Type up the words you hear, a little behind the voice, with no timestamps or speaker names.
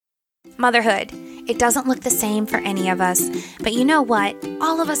Motherhood. It doesn't look the same for any of us, but you know what?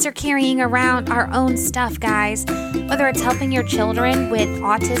 All of us are carrying around our own stuff, guys. Whether it's helping your children with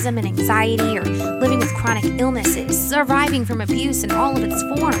autism and anxiety, or living with chronic illnesses, surviving from abuse in all of its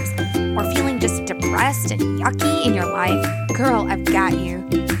forms, or feeling just depressed and yucky in your life, girl, I've got you.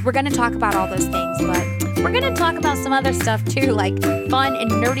 We're going to talk about all those things, but we're going to talk about some other stuff too, like fun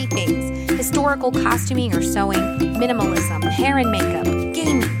and nerdy things, historical costuming or sewing, minimalism, hair and makeup,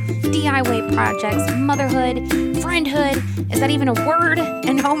 gaming, DIY projects, motherhood, friendhood, is that even a word?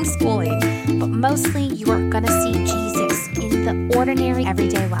 And homeschooling. But mostly you are going to see Jesus in the ordinary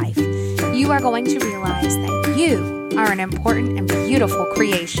everyday life. You are going to realize that you are an important and beautiful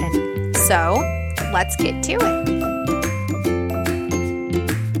creation. So let's get to it.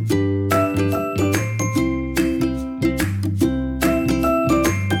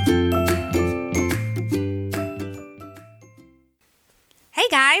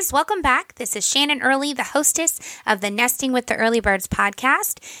 Guys, welcome back. This is Shannon Early, the hostess of the Nesting with the Early Birds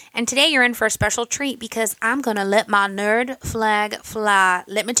podcast. And today you're in for a special treat because I'm going to let my nerd flag fly.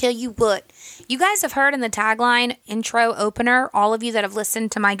 Let me tell you what. You guys have heard in the tagline, intro, opener, all of you that have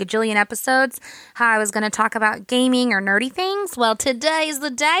listened to my gajillion episodes, how I was going to talk about gaming or nerdy things. Well, today is the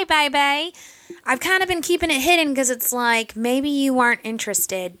day, baby. I've kind of been keeping it hidden because it's like, maybe you weren't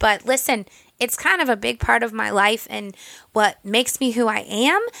interested. But listen, it's kind of a big part of my life and what makes me who I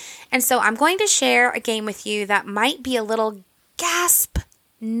am. And so I'm going to share a game with you that might be a little gasp,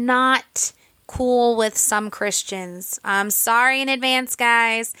 not cool with some Christians. I'm sorry in advance,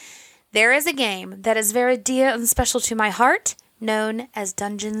 guys. There is a game that is very dear and special to my heart, known as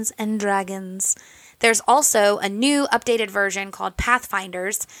Dungeons and Dragons. There's also a new updated version called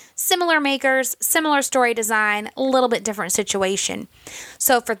Pathfinders. Similar makers, similar story design, a little bit different situation.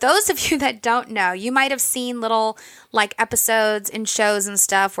 So for those of you that don't know, you might have seen little like episodes and shows and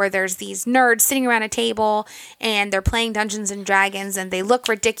stuff where there's these nerds sitting around a table and they're playing Dungeons and Dragons and they look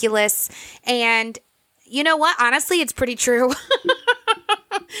ridiculous. And you know what? Honestly, it's pretty true.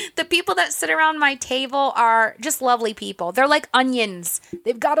 The people that sit around my table are just lovely people. They're like onions.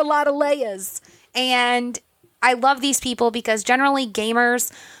 They've got a lot of layers. And I love these people because generally gamers,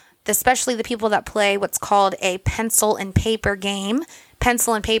 especially the people that play what's called a pencil and paper game.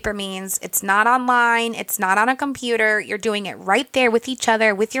 Pencil and paper means it's not online, it's not on a computer, you're doing it right there with each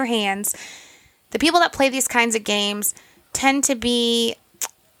other, with your hands. The people that play these kinds of games tend to be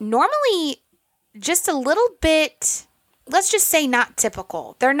normally just a little bit, let's just say, not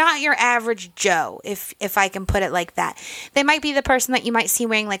typical. They're not your average Joe, if I can put it like that. They might be the person that you might see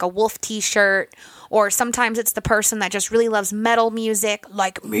wearing like a Wolf t-shirt, or sometimes it's the person that just really loves metal music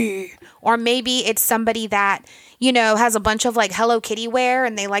like me. Or maybe it's somebody that, you know, has a bunch of like Hello Kitty wear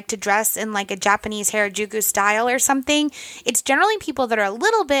and they like to dress in like a Japanese Harajuku style or something. It's generally people that are a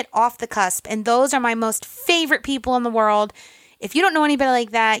little bit off the cusp, and those are my most favorite people in the world. If you don't know anybody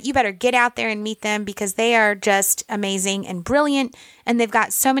like that, you better get out there and meet them because they are just amazing and brilliant. And they've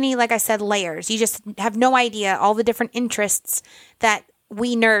got so many, like I said, layers. You just have no idea all the different interests that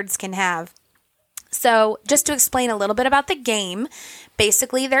we nerds can have. So just to explain a little bit about the game,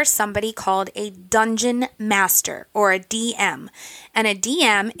 basically there's somebody called a Dungeon Master or a DM. And a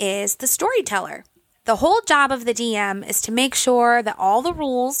DM is the storyteller. The whole job of the DM is to make sure that all the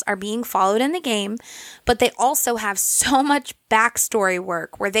rules are being followed in the game, but they also have so much backstory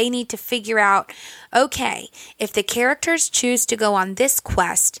work where they need to figure out, okay, if the characters choose to go on this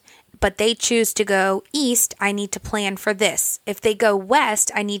quest, but they choose to go east, I need to plan for this. If they go west,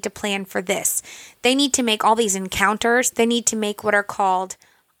 I need to plan for this. They need to make all these encounters. They need to make what are called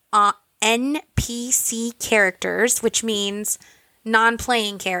NPC characters, which means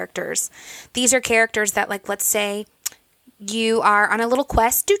non-playing characters. These are characters that, like, let's say you are on a little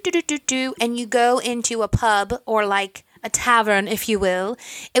quest, and you go into a pub or like a tavern, if you will.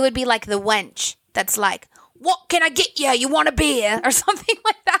 It would be like the wench that's like, what can I get you? You want a beer? Or something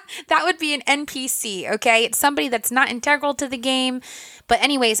like that. That would be an NPC, okay? It's somebody that's not integral to the game. But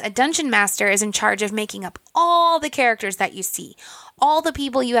anyways, a dungeon master is in charge of making up all the characters that you see, all the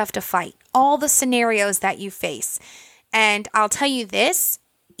people you have to fight, all the scenarios that you face. And I'll tell you this,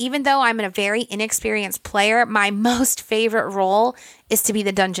 even though I'm a very inexperienced player, my most favorite role is to be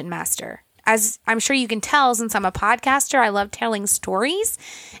the dungeon master. As I'm sure you can tell, since I'm a podcaster, I love telling stories.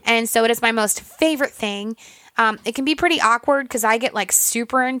 And so it is my most favorite thing. It can be pretty awkward because I get like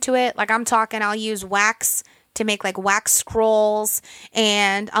super into it. Like I'm talking, I'll use wax to make like wax scrolls,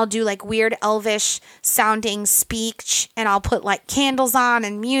 and I'll do like weird elvish sounding speech, and I'll put like candles on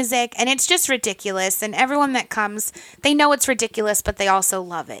and music, and it's just ridiculous. And everyone that comes, they know it's ridiculous, but they also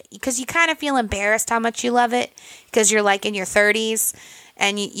love it because you kind of feel embarrassed how much you love it because you're like in your 30s.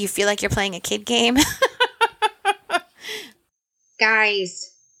 and you feel like you're playing a kid game.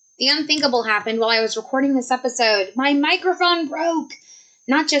 Guys, the unthinkable happened while I was recording this episode. My microphone broke.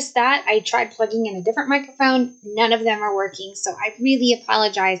 Not just that, I tried plugging in a different microphone. None of them are working, so I really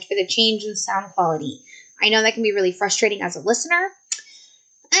apologize for the change in sound quality. I know that can be really frustrating as a listener.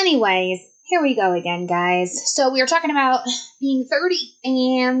 Anyways, here we go again, guys. So we were talking about being 30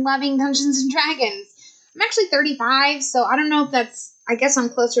 and loving Dungeons and Dragons. I'm actually 35, so I don't know if that's, I guess I'm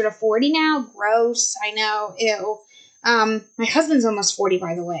closer to 40 now. Gross, I know, ew. My husband's almost 40,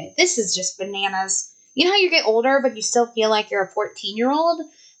 by the way. This is just bananas. You know how you get older, but you still feel like you're a 14-year-old,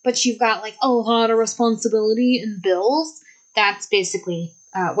 but you've got like a lot of responsibility and bills? That's basically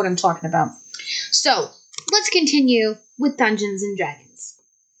what I'm talking about. So, let's continue with Dungeons and Dragons.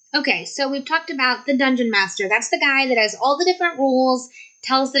 Okay, so we've talked about the Dungeon Master. That's the guy that has all the different rules,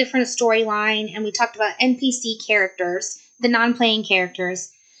 tells the different storyline, and we talked about NPC characters, the non-playing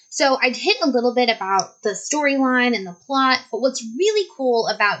characters. So I'd hit a little bit about the storyline and the plot, but what's really cool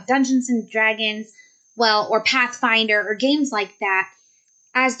about Dungeons and Dragons, well, or Pathfinder or games like that,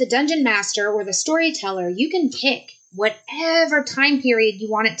 as the Dungeon Master or the storyteller, you can pick whatever time period you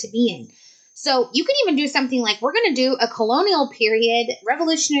want it to be in. So you can even do something like, we're going to do a colonial period,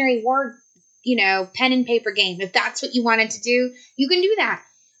 Revolutionary War, pen and paper game. If that's what you wanted to do, you can do that.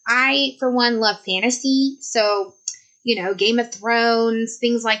 I, for one, love fantasy. So, Game of Thrones,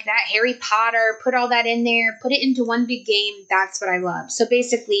 things like that, Harry Potter, put all that in there, put it into one big game. That's what I love. So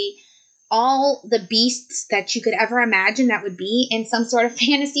basically, all the beasts that you could ever imagine that would be in some sort of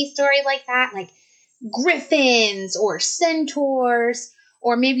fantasy story like that, like griffins or centaurs,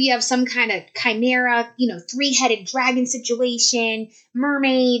 or maybe you have some kind of chimera, three-headed dragon situation,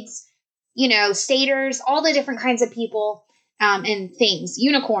 mermaids, satyrs, all the different kinds of people and things.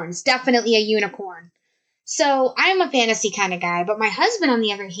 Unicorns, definitely a unicorn. So I'm a fantasy kind of guy, but my husband, on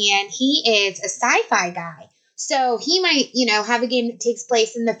the other hand, he is a sci-fi guy. So he might, have a game that takes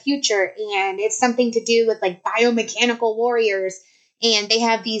place in the future, and it's something to do with like biomechanical warriors, and they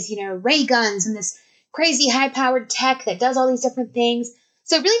have these, ray guns and this crazy high-powered tech that does all these different things.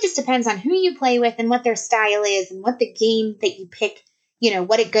 So it really just depends on who you play with and what their style is and what the game that you pick,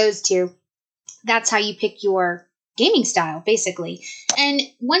 what it goes to. That's how you pick your gaming style, basically. And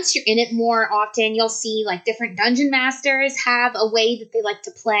once you're in it more often, you'll see like different dungeon masters have a way that they like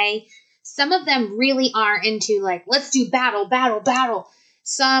to play. Some of them really are into like, let's do battle, battle, battle.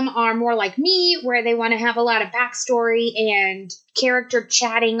 Some are more like me, where they want to have a lot of backstory and character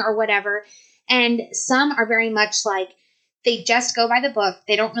chatting or whatever. And some are very much like, they just go by the book.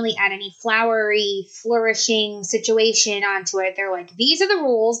 They don't really add any flowery, flourishing situation onto it. They're like, these are the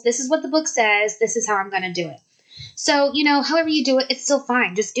rules. This is what the book says. This is how I'm going to do it. So, however you do it, it's still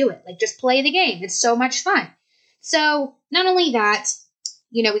fine. Just do it. Like, just play the game. It's so much fun. So, not only that,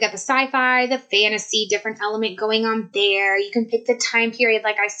 we got the sci-fi, the fantasy, different element going on there. You can pick the time period,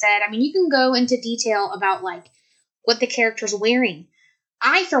 like I said. I mean, you can go into detail about, like, what the character's wearing.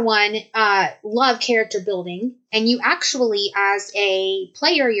 I, for one, love character building, and you actually, as a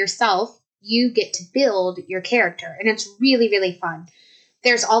player yourself, you get to build your character, and it's really, really fun.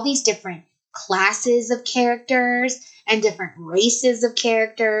 There's all these different classes of characters and different races of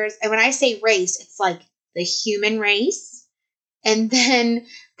characters, and when I say race, it's like the human race, and then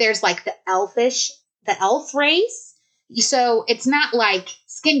there's like the elf race, so it's not like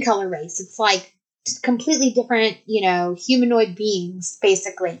skin color race, it's like completely different, humanoid beings,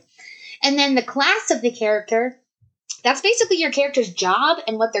 basically. And then the class of the character, that's basically your character's job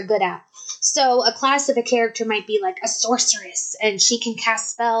and what they're good at. So a class of a character might be like a sorceress, and she can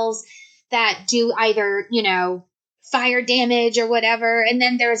cast spells that do either, fire damage or whatever. And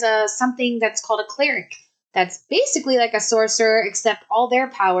then there's something that's called a cleric. That's basically like a sorcerer, except all their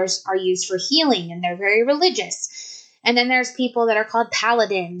powers are used for healing, and they're very religious. And then there's people that are called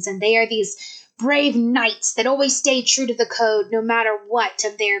paladins, and they are these brave knights that always stay true to the code no matter what,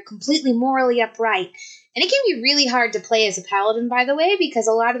 and they're completely morally upright. And it can be really hard to play as a paladin, by the way, because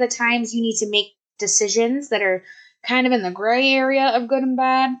a lot of the times you need to make decisions that are kind of in the gray area of good and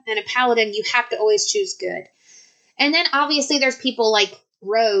bad. And a paladin, you have to always choose good. And then obviously there's people like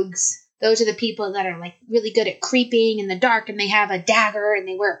rogues. Those are the people that are like really good at creeping in the dark, and they have a dagger and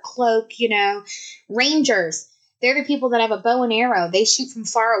they wear a cloak, Rangers. They're the people that have a bow and arrow. They shoot from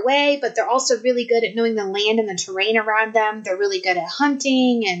far away, but they're also really good at knowing the land and the terrain around them. They're really good at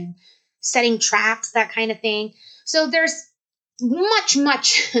hunting and setting traps, that kind of thing. So there's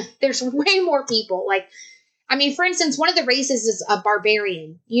there's way more people. For instance, one of the races is a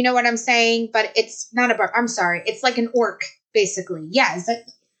barbarian. You know what I'm saying? But it's not I'm sorry. It's like an orc, basically. Yeah,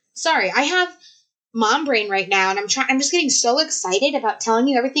 I have mom brain right now, and I'm just getting so excited about telling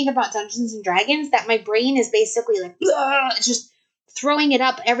you everything about Dungeons and Dragons that my brain is basically like, it's just throwing it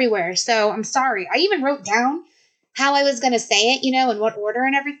up everywhere. So I'm sorry. I even wrote down how I was going to say it, in what order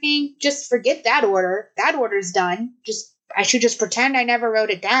and everything. Just forget that order. That order's done. I should just pretend I never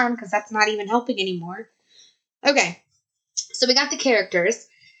wrote it down because that's not even helping anymore. Okay. So we got the characters.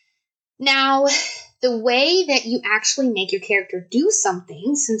 Now, the way that you actually make your character do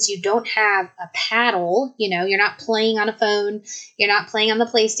something, since you don't have a paddle, you're not playing on a phone, you're not playing on the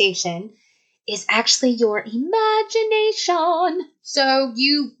PlayStation, is actually your imagination. So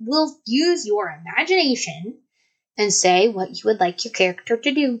you will use your imagination and say what you would like your character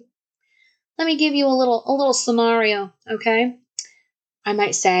to do. Let me give you a little scenario, okay? I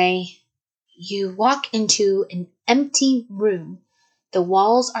might say, you walk into an empty room. The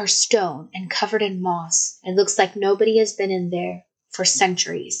walls are stone and covered in moss. It looks like nobody has been in there for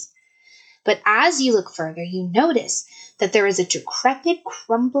centuries. But as you look further, you notice that there is a decrepit,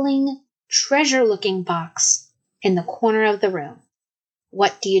 crumbling, treasure-looking box in the corner of the room.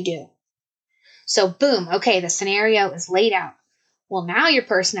 What do you do? So boom, okay, the scenario is laid out. Well, now your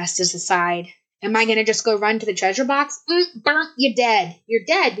person has to decide, am I going to just go run to the treasure box? Burnt, you're dead. You're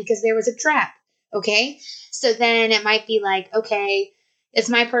dead because there was a trap, okay? So then it might be like, okay, is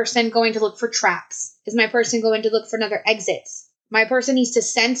my person going to look for traps? Is my person going to look for another exits? My person needs to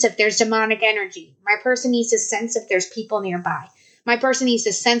sense if there's demonic energy. My person needs to sense if there's people nearby. My person needs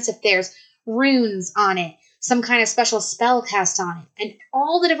to sense if there's runes on it, some kind of special spell cast on it. And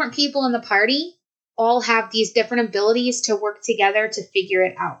all the different people in the party all have these different abilities to work together to figure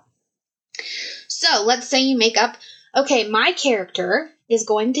it out. So let's say you make up, okay, my character is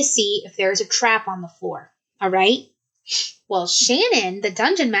going to see if there's a trap on the floor. All right? Well, Shannon, the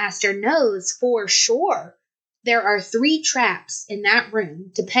dungeon master, knows for sure there are 3 traps in that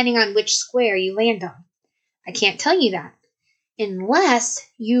room, depending on which square you land on. I can't tell you that unless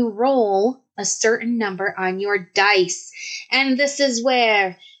you roll a certain number on your dice. And this is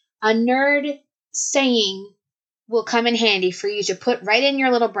where a nerd saying will come in handy for you to put right in your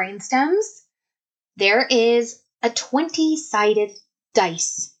little brainstems. There is a 20-sided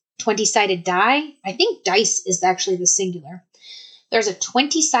dice. 20-sided die. I think dice is actually the singular. There's a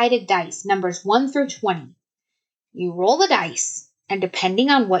 20-sided dice, numbers 1 through 20. You roll the dice, and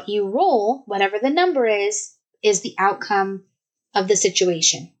depending on what you roll, whatever the number is the outcome of the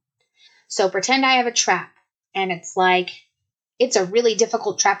situation. So pretend I have a trap, and it's a really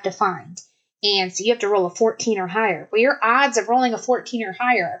difficult trap to find. And so you have to roll a 14 or higher. Well, your odds of rolling a 14 or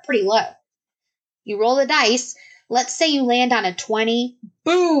higher are pretty low. You roll the dice. Let's say you land on a 20.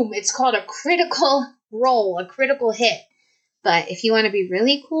 Boom! It's called a critical roll, a critical hit. But if you want to be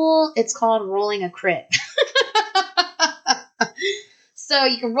really cool, it's called rolling a crit. So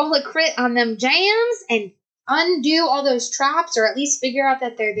you can roll a crit on them jams and undo all those traps, or at least figure out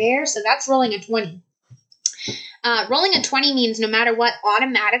that they're there. So that's rolling a 20. Rolling a 20 means no matter what,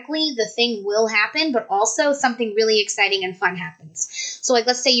 automatically the thing will happen, but also something really exciting and fun happens. So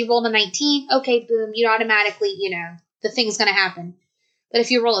let's say you rolled a 19. Okay, boom, you automatically, the thing's going to happen. But if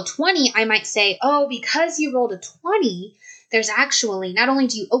you roll a 20, I might say, oh, because you rolled a 20, there's actually, not only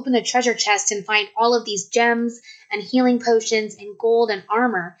do you open the treasure chest and find all of these gems and healing potions and gold and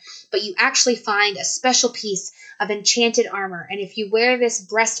armor, but you actually find a special piece of enchanted armor. And if you wear this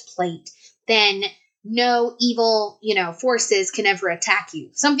breastplate, then no evil, forces can ever attack you.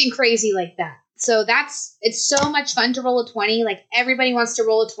 Something crazy like that. So it's so much fun to roll a 20. Everybody wants to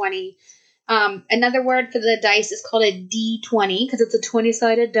roll a 20. Another word for the dice is called a D20 because it's a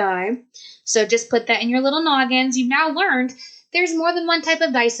 20-sided die. So just put that in your little noggins. You've now learned there's more than one type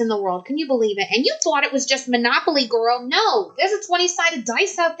of dice in the world. Can you believe it? And you thought it was just Monopoly, girl. No, there's a 20-sided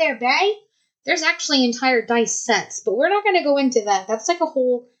dice out there, bae. There's actually entire dice sets, but we're not going to go into that. That's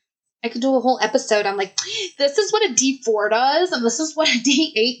I could do a whole episode. I'm like, this is what a D4 does, and this is what a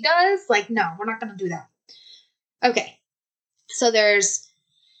D8 does. No, we're not going to do that. Okay, so there's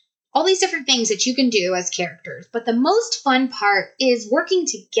all these different things that you can do as characters, but the most fun part is working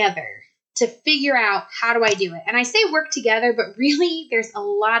together to figure out how do I do it. And I say work together, but really there's a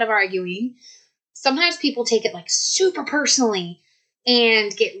lot of arguing. Sometimes people take it super personally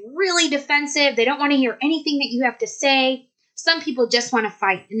and get really defensive. They don't want to hear anything that you have to say. Some people just want to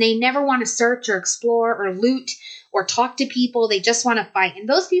fight, and they never want to search or explore or loot or talk to people. They just want to fight. And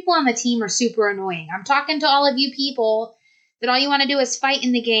those people on the team are super annoying. I'm talking to all of you people that all you want to do is fight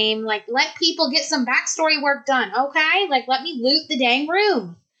in the game. Let people get some backstory work done, okay? Let me loot the dang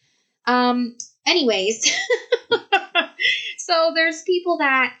room. Anyways, so there's people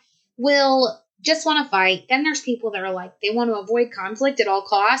that will just want to fight. Then there's people that are like, they want to avoid conflict at all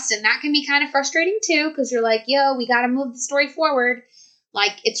costs. And that can be kind of frustrating too, because you're like, yo, we got to move the story forward.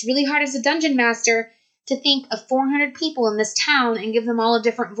 Like, it's really hard as a dungeon master to think of 400 people in this town and give them all a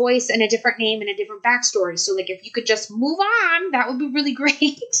different voice and a different name and a different backstory. So, like, if you could just move on, that would be really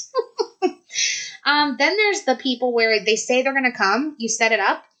great. Then there's the people where they say they're going to come, you set it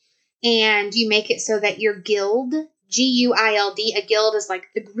up, and you make it so that your guild, G-U-I-L-D, a guild is like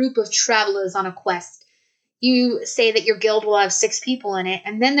the group of travelers on a quest. You say that your guild will have 6 people in it,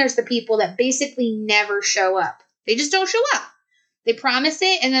 and then there's the people that basically never show up. They just don't show up. They promise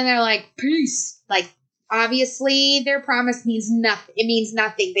it, and then they're like, peace. Like, obviously, their promise means nothing. It means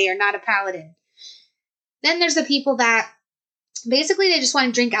nothing. They are not a paladin. Then there's the people that basically they just want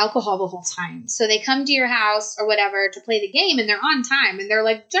to drink alcohol the whole time. So they come to your house or whatever to play the game, and they're on time, and they're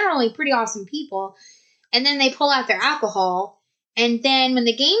like generally pretty awesome people. And then they pull out their alcohol, and then when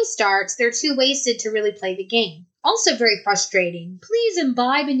the game starts, they're too wasted to really play the game. Also very frustrating. Please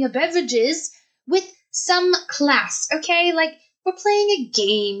imbibe in your beverages with some class, okay? Like, we're playing a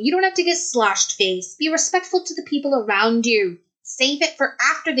game. You don't have to get sloshed face. Be respectful to the people around you. Save it for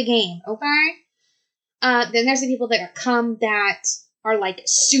after the game, okay? Then there's the people that come that are like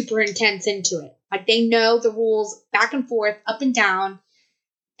super intense into it. Like, they know the rules back and forth, up and down.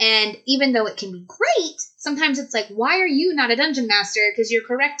 And even though it can be great, sometimes it's like, why are you not a dungeon master? Because you're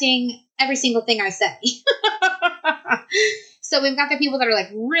correcting every single thing I say. So we've got the people that are like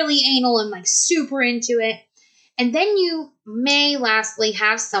really anal and like super into it. And then you may lastly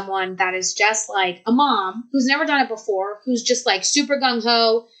have someone that is just like a mom who's never done it before, who's just like super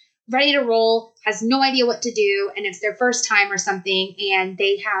gung-ho, ready to roll, has no idea what to do, and it's their first time or something, and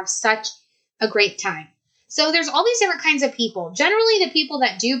they have such a great time. So there's all these different kinds of people. Generally, the people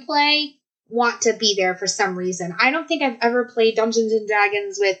that do play want to be there for some reason. I don't think I've ever played Dungeons &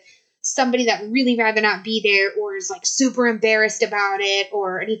 Dragons with somebody that really rather not be there or is like super embarrassed about it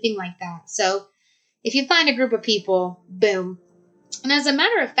or anything like that. So if you find a group of people, boom. And as a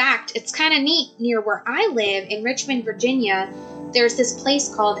matter of fact, it's kind of neat near where I live in Richmond, Virginia. There's this place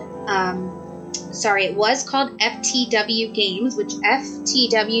called, it was called FTW Games, which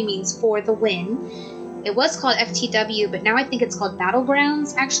FTW means for the win. It was called FTW, but now I think it's called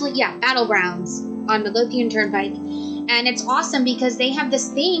Battlegrounds. Actually, yeah, Battlegrounds on Midlothian Turnpike. And it's awesome because they have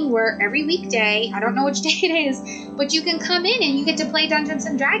this thing where every weekday, I don't know which day it is, but you can come in and you get to play Dungeons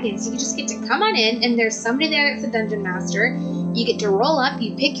 & Dragons. You just get to come on in, and there's somebody there that's a dungeon master. You get to roll up,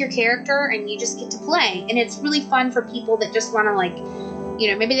 you pick your character, and you just get to play. And it's really fun for people that just want to, like,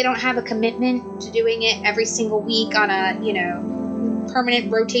 maybe they don't have a commitment to doing it every single week on a,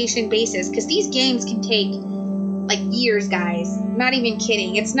 permanent rotation basis. Because these games can take like years, guys. I'm not even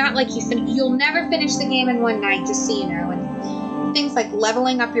kidding. It's not like you'll never finish the game in one night, just so you know. And things like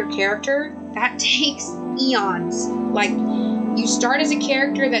leveling up your character, that takes eons. Like, you start as a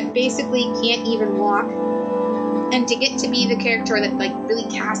character that basically can't even walk, and to get to be the character that like really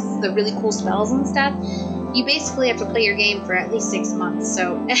casts the really cool spells and stuff, you basically have to play your game for at least 6 months.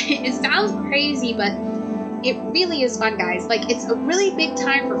 So it sounds crazy, but it really is fun, guys. Like, it's a really big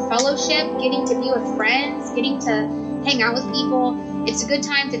time for fellowship, getting to be with friends, getting to hang out with people. It's a good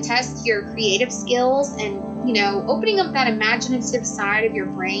time to test your creative skills, and, opening up that imaginative side of your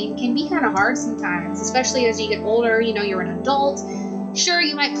brain can be kind of hard sometimes, especially as you get older. You're an adult. Sure,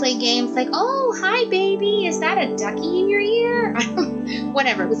 you might play games like, oh, hi, baby, is that a ducky in your ear?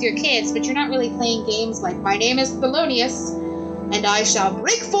 Whatever, with your kids, but you're not really playing games like, my name is Thelonious, and I shall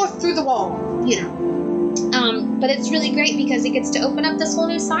break forth through the wall, But it's really great because it gets to open up this whole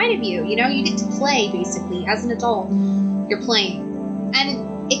new side of you. You get to play, basically. As an adult, you're playing.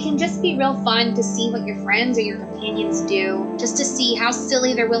 And it can just be real fun to see what your friends or your companions do, just to see how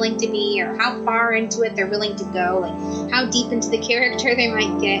silly they're willing to be or how far into it they're willing to go, like how deep into the character they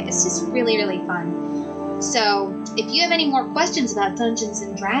might get. It's just really, really fun. So if you have any more questions about Dungeons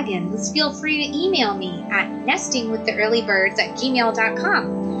 & Dragons, feel free to email me at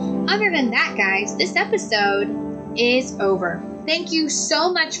nestingwiththeearlybirds@gmail.com. Other than that, guys, this episode is over. Thank you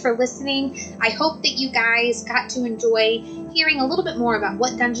so much for listening. I hope that you guys got to enjoy hearing a little bit more about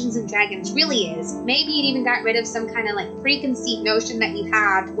what Dungeons & Dragons really is. Maybe it even got rid of some kind of like preconceived notion that you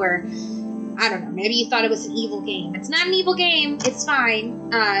had where, I don't know, maybe you thought it was an evil game. It's not an evil game. It's fine.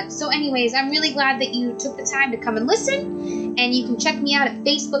 So anyways, I'm really glad that you took the time to come and listen. And you can check me out at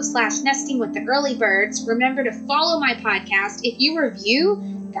Facebook/Nesting with the Early Birds. Remember to follow my podcast. If you review,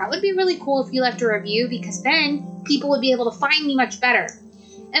 that would be really cool if you left a review, because then people would be able to find me much better.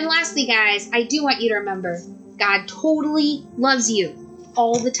 And lastly, guys, I do want you to remember, God totally loves you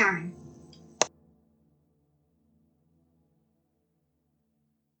all the time.